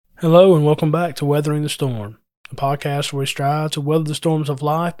Hello and welcome back to Weathering the Storm, a podcast where we strive to weather the storms of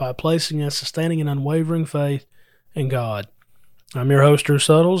life by placing and sustaining an unwavering faith in God. I'm your host, Drew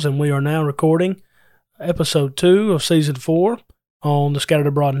Suttles, and we are now recording episode 2 of season 4 on the Scattered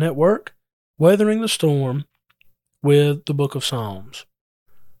Abroad Network, Weathering the Storm with the Book of Psalms.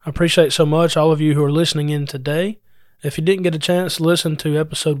 I appreciate so much all of you who are listening in today. If you didn't get a chance to listen to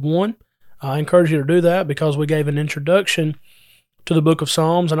episode 1, I encourage you to do that because we gave an introduction to the book of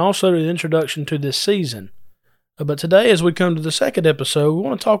Psalms and also the introduction to this season. But today, as we come to the second episode, we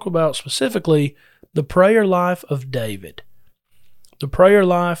want to talk about specifically the prayer life of David. The prayer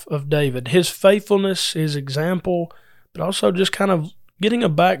life of David, his faithfulness, his example, but also just kind of getting a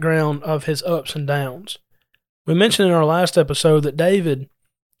background of his ups and downs. We mentioned in our last episode that David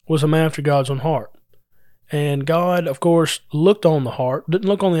was a man after God's own heart. And God, of course, looked on the heart, didn't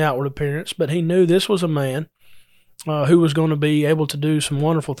look on the outward appearance, but he knew this was a man who was going to be able to do some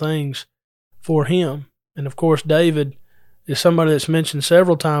wonderful things for him. And of course, David is somebody that's mentioned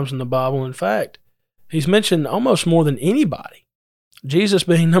several times in the Bible. In fact, he's mentioned almost more than anybody. Jesus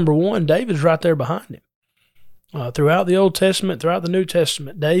being number one, David's right there behind him. Throughout the Old Testament, throughout the New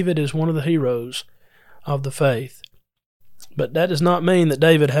Testament, David is one of the heroes of the faith. But that does not mean that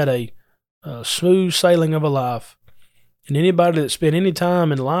David had a smooth sailing of a life. And anybody that spent any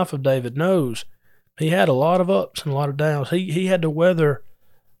time in the life of David knows he had a lot of ups and a lot of downs. He had to weather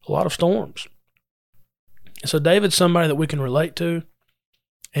a lot of storms. So David's somebody that we can relate to.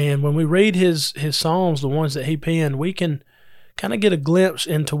 And when we read his Psalms, the ones that he penned, we can kind of get a glimpse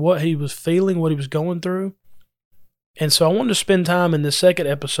into what he was feeling, what he was going through. And so I wanted to spend time in this second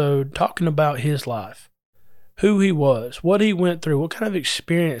episode talking about his life, who he was, what he went through, what kind of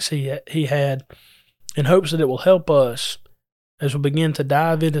experience he had, in hopes that it will help us as we begin to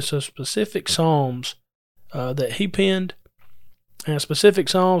dive into some specific psalms that he penned, and specific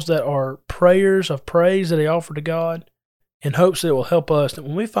psalms that are prayers of praise that he offered to God, in hopes that it will help us that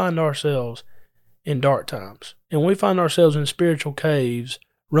when we find ourselves in dark times, and when we find ourselves in spiritual caves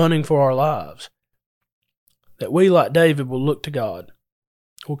running for our lives, that we, like David, will look to God,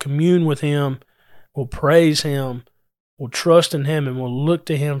 will commune with him, will praise him, will trust in him, and will look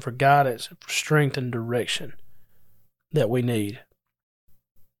to him for guidance, for strength, and direction that we need.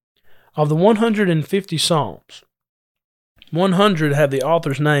 Of the 150 Psalms, 100 have the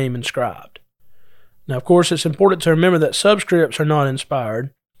author's name inscribed. Now, of course, it's important to remember that subscripts are not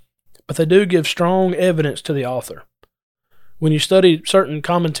inspired, but they do give strong evidence to the author. When you study certain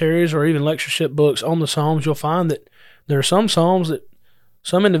commentaries or even lectureship books on the Psalms, you'll find that there are some Psalms that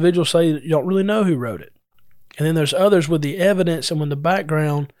some individuals say that you don't really know who wrote it. And then there's others with the evidence and with the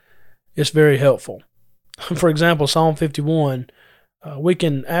background is very helpful. For example, Psalm 51, we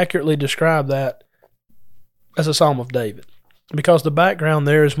can accurately describe that as a Psalm of David, because the background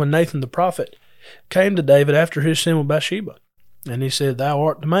there is when Nathan the prophet came to David after his sin with Bathsheba, and he said, "Thou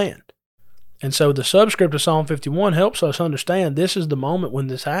art the man." And so the subscript of Psalm 51 helps us understand this is the moment when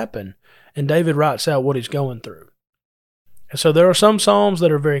this happened, and David writes out what he's going through. And so there are some Psalms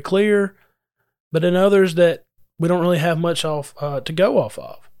that are very clear, but in others that we don't really have much to go off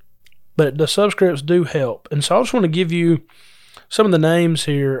of. But the subscripts do help. And so I just want to give you some of the names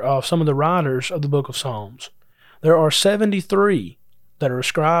here of some of the writers of the book of Psalms. There are 73 that are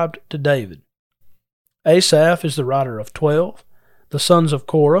ascribed to David. Asaph is the writer of 12. The sons of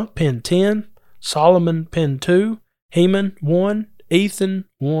Korah penned 10. Solomon penned 2. Heman 1. Ethan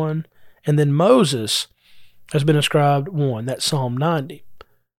 1. And then Moses has been ascribed 1. That's Psalm 90.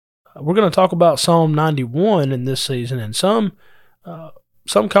 We're going to talk about Psalm 91 in this season, and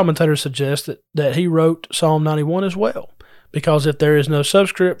some commentators suggest that he wrote Psalm 91 as well, because if there is no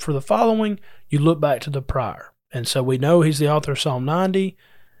subscript for the following, you look back to the prior. And so we know he's the author of Psalm 90,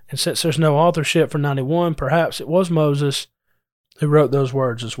 and since there's no authorship for 91, perhaps it was Moses who wrote those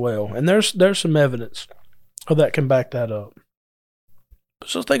words as well. And there's some evidence of that can back that up.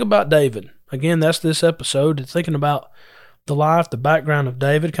 So let's think about David. Again, that's this episode. It's thinking about the life, the background of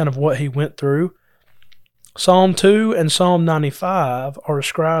David, kind of what he went through. Psalm 2 and Psalm 95 are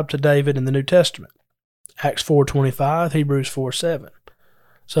ascribed to David in the New Testament. Acts 4:25, Hebrews 4:7.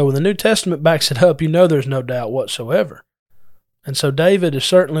 So when the New Testament backs it up, you know there's no doubt whatsoever. And so David is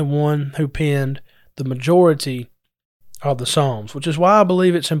certainly one who penned the majority of the Psalms, which is why I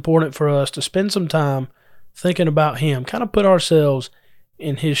believe it's important for us to spend some time thinking about him, kind of put ourselves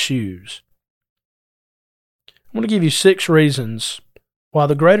in his shoes. I'm going to give you 6 reasons why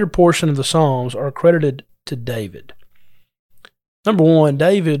the greater portion of the Psalms are credited to David. Number 1,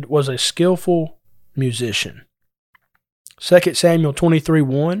 David was a skillful musician. 2 Samuel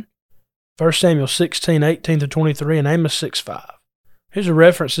 23:1, 1 Samuel 16:18-23, and Amos 6:5. Here's a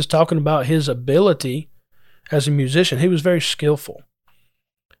reference that's talking about his ability as a musician. He was very skillful.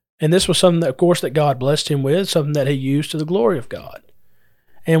 And this was something that, of course, that God blessed him with, something that he used to the glory of God.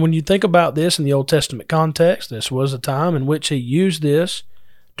 And when you think about this in the Old Testament context, this was a time in which he used this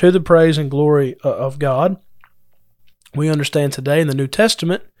to the praise and glory of God. We understand today in the New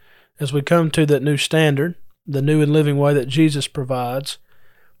Testament, as we come to that new standard, the new and living way that Jesus provides,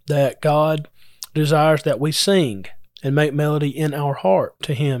 that God desires that we sing and make melody in our heart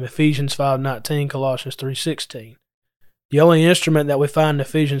to him. Ephesians 5:19, Colossians 3:16. The only instrument that we find in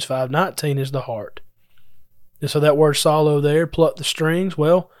Ephesians 5:19 is the heart. And so that word solo there, pluck the strings,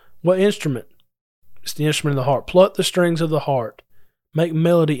 well, what instrument? It's the instrument of the heart. Pluck the strings of the heart. Make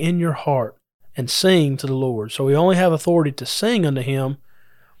melody in your heart and sing to the Lord. So we only have authority to sing unto him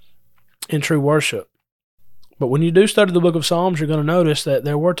in true worship. But when you do study the book of Psalms, you're going to notice that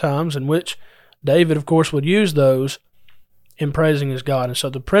there were times in which David, of course, would use those in praising his God. And so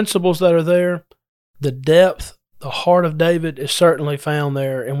the principles that are there, the depth, the heart of David is certainly found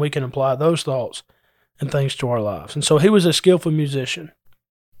there, and we can apply those thoughts and things to our lives. And so he was a skillful musician.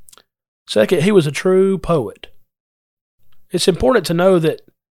 Second, he was a true poet. It's important to know that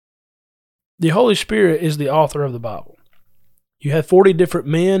the Holy Spirit is the author of the Bible. You have 40 different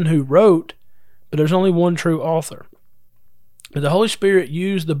men who wrote, but there's only one true author. But the Holy Spirit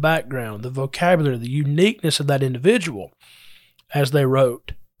used the background, the vocabulary, the uniqueness of that individual as they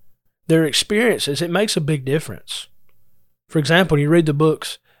wrote. Their experiences, it makes a big difference. For example, you read the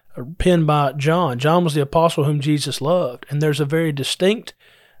books penned by John. John was the apostle whom Jesus loved, and there's a very distinct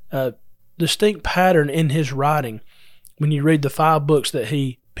pattern in his writing when you read the 5 books that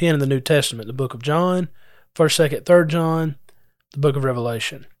he penned in the New Testament, the book of John, 1st, 2nd, 3rd John, the book of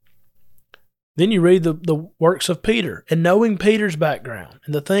Revelation. Then you read the works of Peter, and knowing Peter's background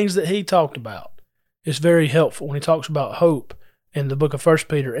and the things that he talked about is very helpful when he talks about hope in the book of 1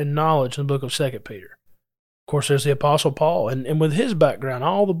 Peter and knowledge in the book of 2 Peter. Of course, there's the Apostle Paul, and with his background,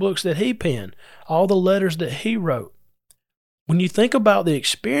 all the books that he penned, all the letters that he wrote. When you think about the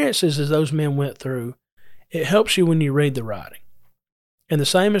experiences as those men went through, it helps you when you read the writing. And the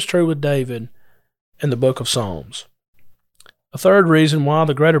same is true with David in the book of Psalms. A third reason why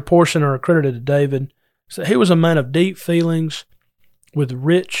the greater portion are accredited to David is that he was a man of deep feelings with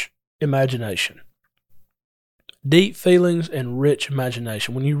rich imagination. Deep feelings and rich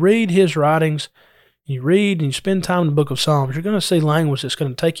imagination. When you read his writings, you read and you spend time in the book of Psalms, you're going to see language that's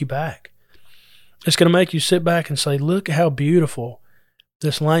going to take you back. It's going to make you sit back and say, look at how beautiful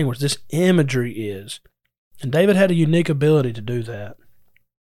this language, this imagery is. And David had a unique ability to do that.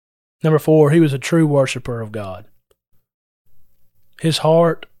 Number 4, he was a true worshiper of God. His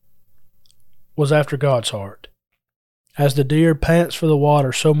heart was after God's heart. As the deer pants for the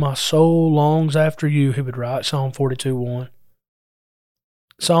water, so my soul longs after you, he would write, Psalm 42:1.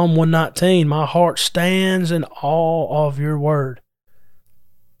 Psalm 119, my heart stands in awe of your word.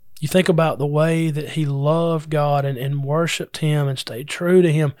 You think about the way that he loved God and worshiped him and stayed true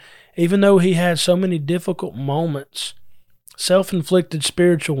to him, even though he had so many difficult moments, self-inflicted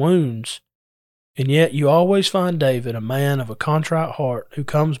spiritual wounds. And yet you always find David a man of a contrite heart who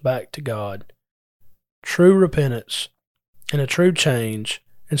comes back to God. True repentance and a true change,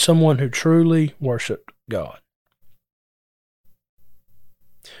 and someone who truly worshiped God.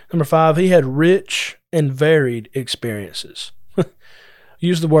 Number 5, he had rich and varied experiences.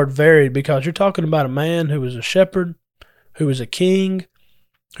 Use the word varied because you're talking about a man who was a shepherd, who was a king,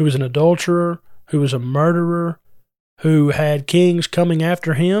 who was an adulterer, who was a murderer, who had kings coming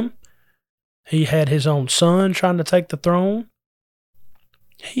after him. He had his own son trying to take the throne.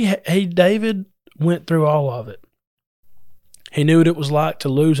 David went through all of it. He knew what it was like to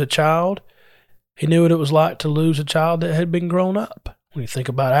lose a child. He knew what it was like to lose a child that had been grown up. When you think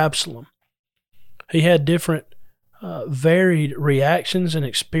about Absalom, he had different varied reactions and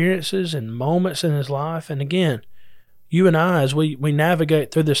experiences and moments in his life. And again, you and I, as we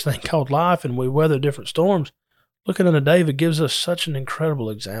navigate through this thing called life and we weather different storms, looking at David gives us such an incredible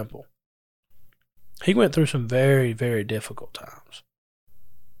example. He went through some very, very difficult times.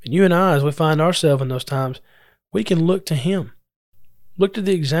 And you and I, as we find ourselves in those times, we can look to him. Look to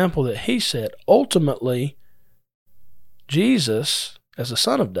the example that he set. Ultimately, Jesus, as the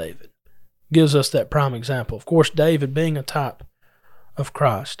son of David, gives us that prime example. Of course, David being a type of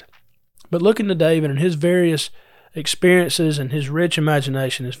Christ. But looking to David and his various experiences and his rich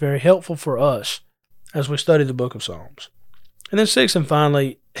imagination is very helpful for us as we study the book of Psalms. And then 6, and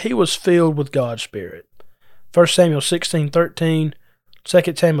finally, he was filled with God's Spirit. 1 Samuel 16:13,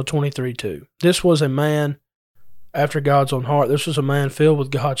 2 Samuel 23:2. This was a man after God's own heart. This was a man filled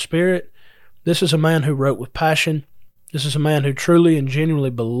with God's Spirit. This is a man who wrote with passion. This is a man who truly and genuinely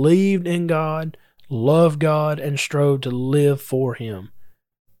believed in God, loved God, and strove to live for Him.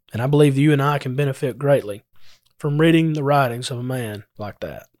 And I believe you and I can benefit greatly from reading the writings of a man like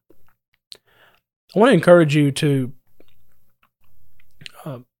that. I want to encourage you to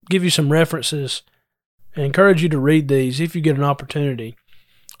give you some references and encourage you to read these if you get an opportunity.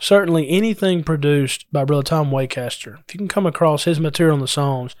 Certainly anything produced by Brother Tom Waycaster, if you can come across his material on the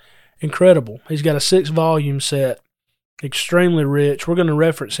Psalms, incredible. He's got a 6-volume set, extremely rich. We're going to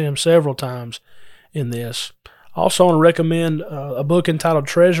reference him several times in this. I also want to recommend a book entitled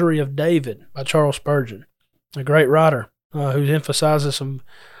Treasury of David by Charles Spurgeon, a great writer who emphasizes some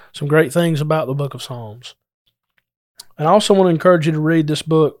great things about the book of Psalms. And I also want to encourage you to read this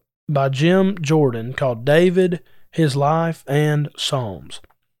book by Jim Jordan called David, His Life, and Psalms.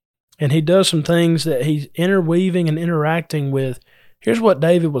 And he does some things that he's interweaving and interacting with. Here's what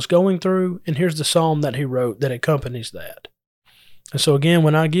David was going through, and here's the psalm that he wrote that accompanies that. And so again,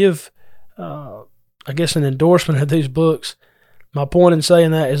 when I give, an endorsement of these books, my point in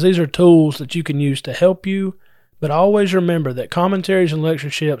saying that is these are tools that you can use to help you, but always remember that commentaries and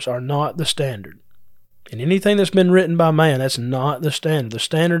lectureships are not the standard. And anything that's been written by man, that's not the standard. The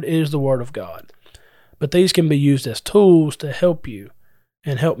standard is the Word of God. But these can be used as tools to help you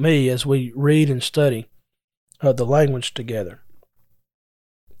and help me as we read and study the language together.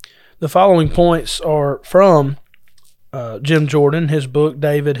 The following points are from Jim Jordan, his book,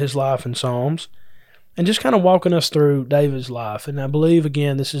 David, His Life, and Psalms, and just kind of walking us through David's life. And I believe,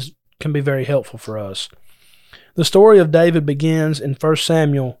 again, this can be very helpful for us. The story of David begins in 1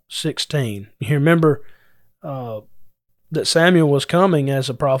 Samuel 16. You remember that Samuel was coming as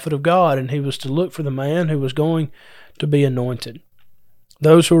a prophet of God, and he was to look for the man who was going to be anointed.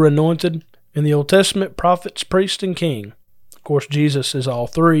 Those who were anointed in the Old Testament, prophets, priest, and king. Of course, Jesus is all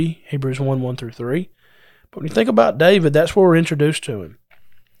three, Hebrews 1:1-3. But when you think about David, that's where we're introduced to him.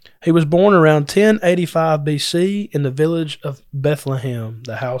 He was born around 1085 BC in the village of Bethlehem,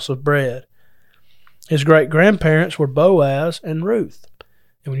 the house of bread. His great-grandparents were Boaz and Ruth.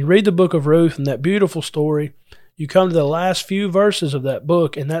 And when you read the book of Ruth and that beautiful story, you come to the last few verses of that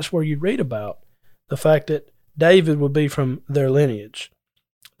book, and that's where you read about the fact that David would be from their lineage.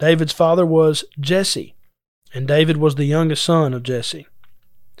 David's father was Jesse, and David was the youngest son of Jesse.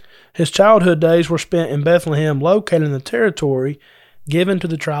 His childhood days were spent in Bethlehem, located in the territory given to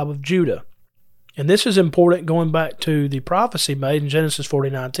the tribe of Judah. And this is important going back to the prophecy made in Genesis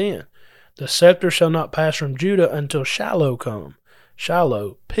 49:10. The scepter shall not pass from Judah until Shiloh come.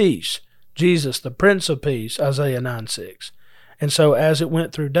 Shiloh, peace. Jesus, the Prince of Peace, Isaiah 9:6. And so as it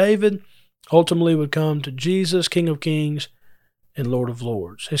went through David, ultimately would come to Jesus, King of Kings and Lord of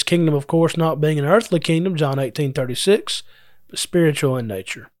Lords. His kingdom, of course, not being an earthly kingdom, John 18:36, but spiritual in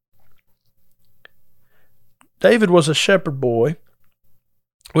nature. David was a shepherd boy,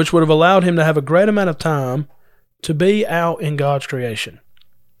 which would have allowed him to have a great amount of time to be out in God's creation.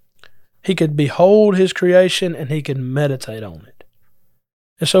 He could behold his creation and he could meditate on it.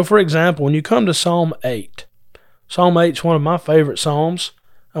 And so, for example, when you come to Psalm 8, Psalm 8 is one of my favorite psalms.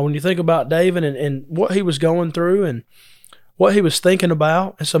 When you think about David and what he was going through and what he was thinking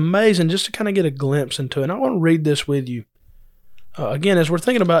about, it's amazing just to kind of get a glimpse into it. And I want to read this with you. Again, as we're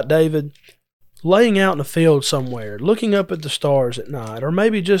thinking about David laying out in a field somewhere, looking up at the stars at night, or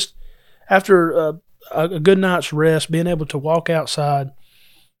maybe just after a good night's rest, being able to walk outside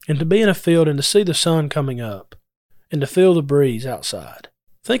and to be in a field and to see the sun coming up and to feel the breeze outside.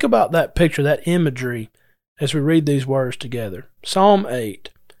 Think about that picture, that imagery, as we read these words together. Psalm 8,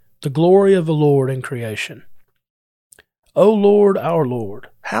 the glory of the Lord in creation. O Lord, our Lord,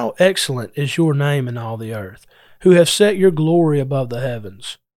 how excellent is your name in all the earth, who have set your glory above the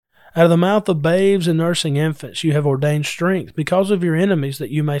heavens. Out of the mouth of babes and nursing infants you have ordained strength because of your enemies,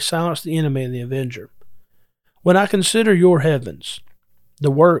 that you may silence the enemy and the avenger. When I consider your heavens, the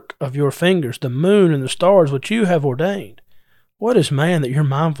work of your fingers, the moon and the stars which you have ordained, what is man that you're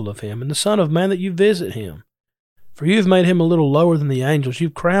mindful of him, and the son of man that you visit him? For you have made him a little lower than the angels.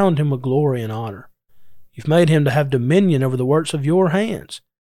 You've crowned him with glory and honor. You've made him to have dominion over the works of your hands.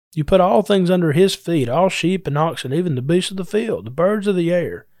 You put all things under his feet, all sheep and oxen, even the beasts of the field, the birds of the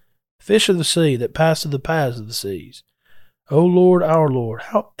air, fish of the sea that pass through the paths of the seas. O Lord, our Lord,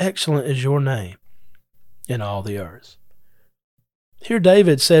 how excellent is your name in all the earth. Here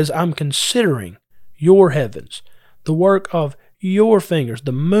David says, I'm considering your heavens, the work of your fingers,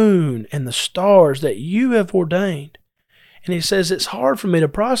 the moon and the stars that you have ordained. And he says, it's hard for me to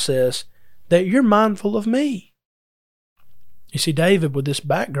process that you're mindful of me. You see, David, with this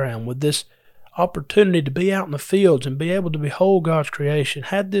background, with this opportunity to be out in the fields and be able to behold God's creation,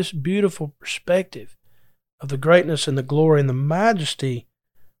 had this beautiful perspective of the greatness and the glory and the majesty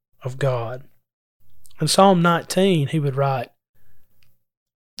of God. In Psalm 19, he would write,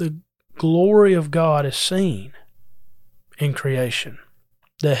 "The glory of God is seen in creation.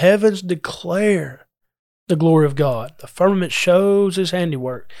 The heavens declare the glory of God. The firmament shows his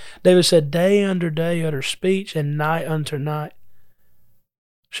handiwork." David said, "Day unto day utter speech, and night unto night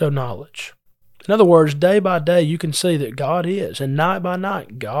show knowledge." In other words, day by day you can see that God is, and night by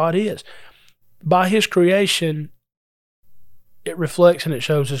night God is. By his creation, it reflects and it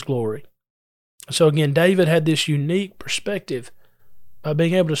shows his glory. So again, David had this unique perspective by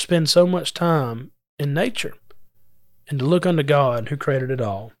being able to spend so much time in nature and to look unto God who created it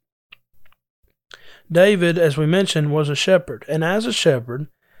all. David, as we mentioned, was a shepherd, and as a shepherd,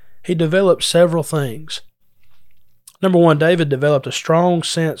 he developed several things. Number one, David developed a strong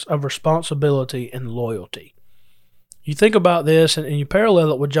sense of responsibility and loyalty. You think about this and you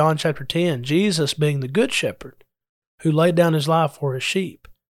parallel it with John chapter 10, Jesus being the good shepherd who laid down his life for his sheep.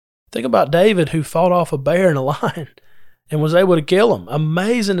 Think about David who fought off a bear and a lion and was able to kill him.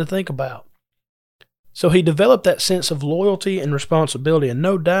 Amazing to think about. So he developed that sense of loyalty and responsibility, and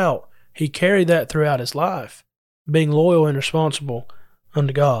no doubt he carried that throughout his life, being loyal and responsible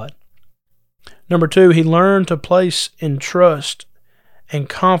unto God. Number two, he learned to place in trust and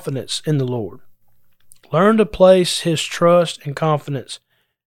confidence in the Lord. Learn to place his trust and confidence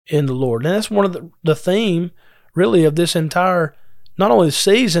in the Lord. And that's one of the theme, really, of this entire, not only the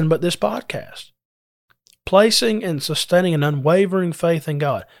season, but this podcast. Placing and sustaining an unwavering faith in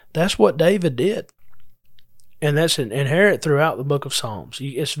God. That's what David did. And that's inherent throughout the book of Psalms.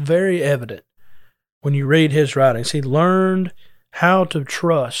 It's very evident when you read his writings. He learned how to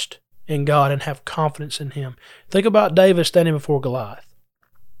trust in God and have confidence in him. Think about David standing before Goliath.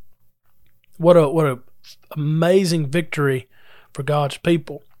 What a amazing victory for God's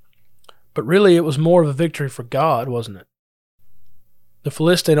people. But really it was more of a victory for God, wasn't it? The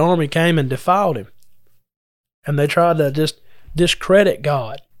Philistine army came and defiled him. And they tried to just discredit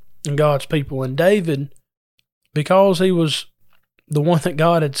God and God's people. And David, because he was the one that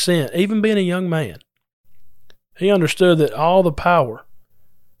God had sent, even being a young man, he understood that all the power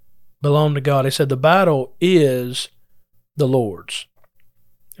belonged to God. He said, the battle is the Lord's.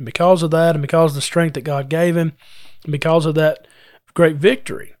 And because of that, and because of the strength that God gave him, and because of that great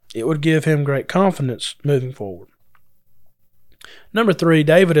victory, it would give him great confidence moving forward. Number three,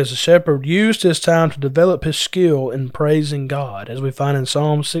 David as a shepherd used his time to develop his skill in praising God, as we find in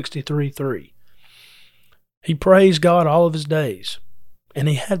Psalm 63:3. He praised God all of his days, and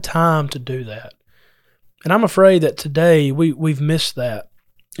he had time to do that. And I'm afraid that today we've missed that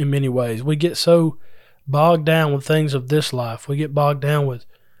in many ways. We get so bogged down with things of this life. We get bogged down with,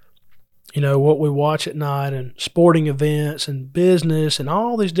 what we watch at night and sporting events and business and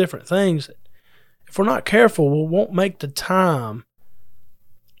all these different things. If we're not careful, we won't make the time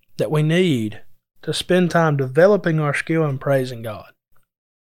that we need to spend time developing our skill in praising God.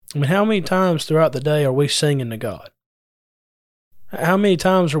 I mean, how many times throughout the day are we singing to God? How many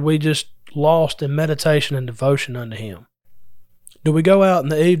times are we just lost in meditation and devotion unto him? Do we go out in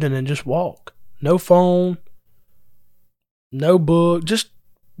the evening and just walk? No phone, no book, just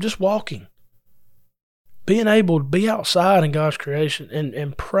walking. Being able to be outside in God's creation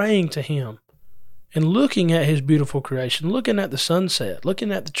and praying to him and looking at his beautiful creation, looking at the sunset,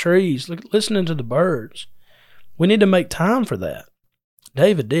 looking at the trees, listening to the birds. We need to make time for that.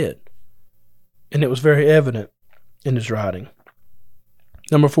 David did. And it was very evident in his writing.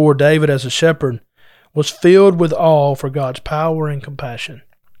 Number four, David as a shepherd was filled with awe for God's power and compassion.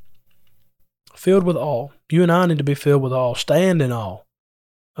 Filled with awe. You and I need to be filled with awe. Stand in awe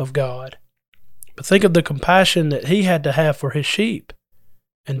of God. But think of the compassion that he had to have for his sheep.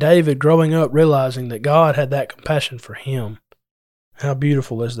 And David growing up realizing that God had that compassion for him. How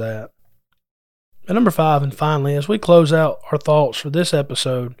beautiful is that? And number five, and finally, as we close out our thoughts for this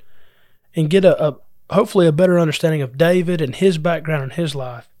episode and get hopefully a better understanding of David and his background and his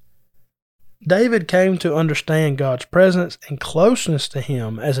life, David came to understand God's presence and closeness to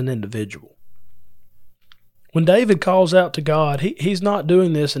him as an individual. When David calls out to God, he's not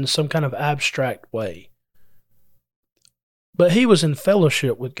doing this in some kind of abstract way. But he was in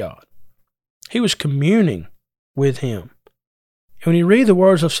fellowship with God. He was communing with him. And when you read the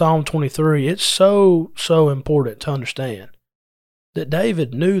words of Psalm 23, it's so important to understand that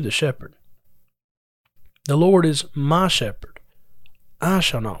David knew the shepherd. The Lord is my shepherd. I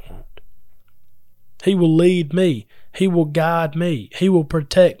shall not want. He will lead me. He will guide me. He will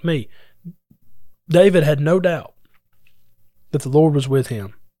protect me. David had no doubt that the Lord was with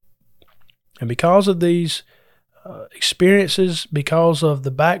him. And because of these experiences, because of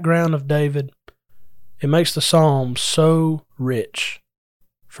the background of David, It makes the Psalms so rich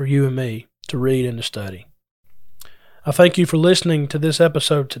for you and me to read and to study. I thank you for listening to this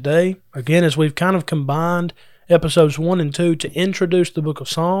episode today. Again, as we've kind of combined episodes 1 and 2 to introduce the book of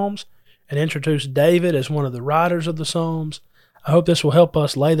Psalms and introduce David as one of the writers of the Psalms, I hope this will help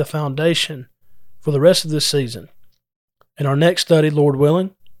us lay the foundation for the rest of this season. In our next study, Lord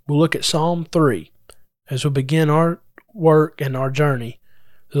willing, we'll look at Psalm 3 as we begin our work and our journey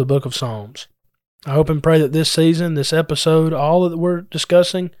through the book of Psalms. I hope and pray that this season, this episode, all that we're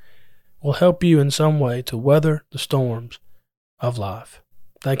discussing will help you in some way to weather the storms of life.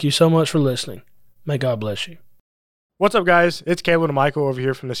 Thank you so much for listening. May God bless you. What's up, guys? It's Caleb and Michael over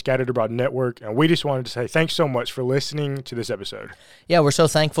here from the Scattered Abroad Network, and we just wanted to say thanks so much for listening to this episode. Yeah, we're so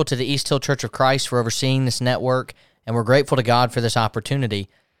thankful to the East Hill Church of Christ for overseeing this network, and we're grateful to God for this opportunity.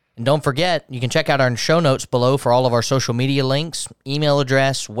 And don't forget, you can check out our show notes below for all of our social media links, email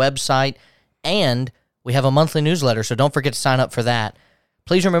address, website, and we have a monthly newsletter, so don't forget to sign up for that.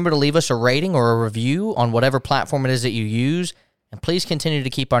 Please remember to leave us a rating or a review on whatever platform it is that you use, and please continue to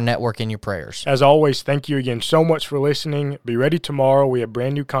keep our network in your prayers. As always, thank you again so much for listening. Be ready tomorrow. We have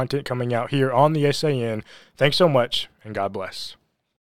brand new content coming out here on the SAN. Thanks so much, and God bless.